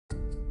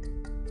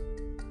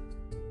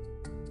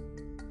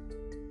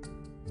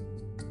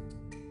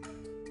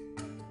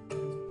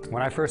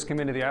When I first came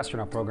into the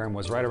astronaut program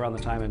was right around the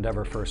time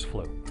Endeavour first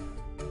flew.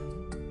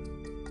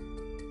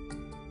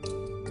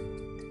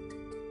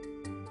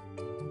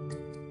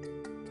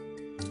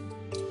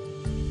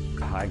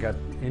 I got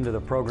into the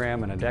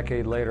program, and a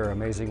decade later,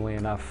 amazingly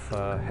enough,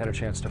 had a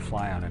chance to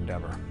fly on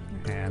Endeavour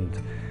and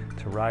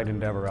to ride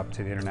Endeavour up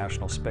to the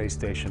International Space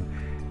Station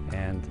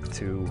and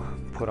to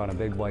put on a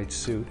big white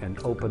suit and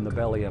open the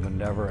belly of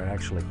Endeavour and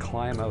actually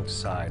climb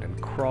outside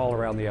and crawl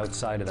around the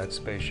outside of that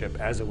spaceship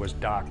as it was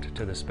docked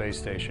to the space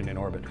station in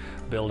orbit,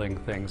 building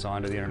things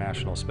onto the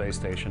International Space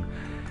Station,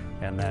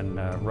 and then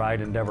ride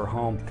Endeavour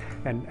home,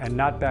 and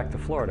not back to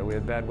Florida. We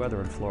had bad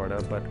weather in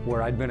Florida, but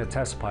where I'd been a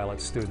test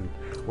pilot student,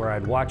 where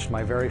I'd watched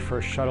my very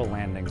first shuttle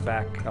landing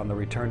back on the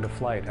return to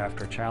flight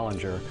after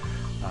Challenger.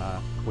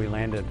 We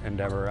landed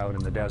Endeavour out in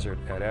the desert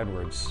at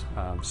Edwards,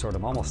 sort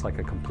of almost like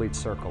a complete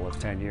circle of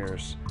 10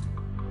 years.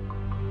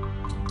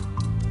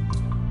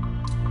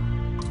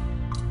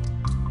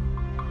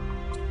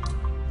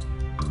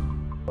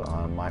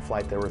 On my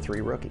flight, there were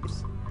 3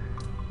 rookies.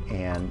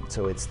 And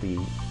so it's the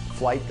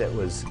flight that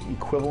was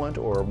equivalent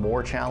or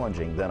more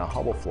challenging than a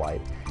Hubble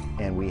flight.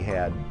 And we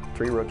had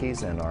 3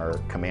 rookies, and our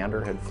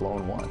commander had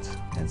flown once.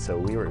 And so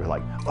we were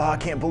like, oh, I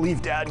can't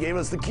believe Dad gave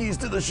us the keys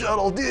to the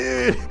shuttle,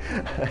 dude.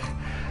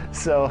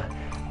 So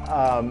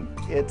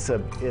it's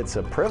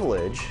a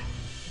privilege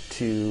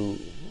to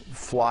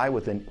fly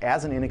with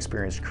as an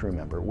inexperienced crew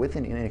member, with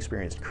an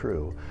inexperienced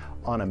crew,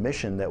 on a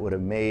mission that would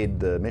have made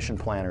the mission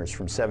planners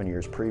from 7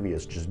 years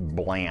previous just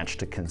blanch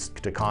to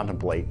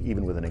contemplate,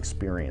 even with an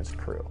experienced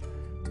crew.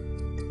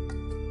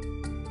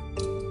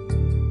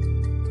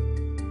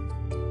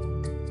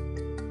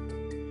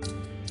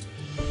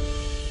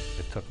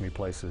 It took me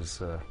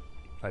places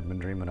I'd been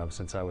dreaming of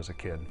since I was a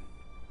kid.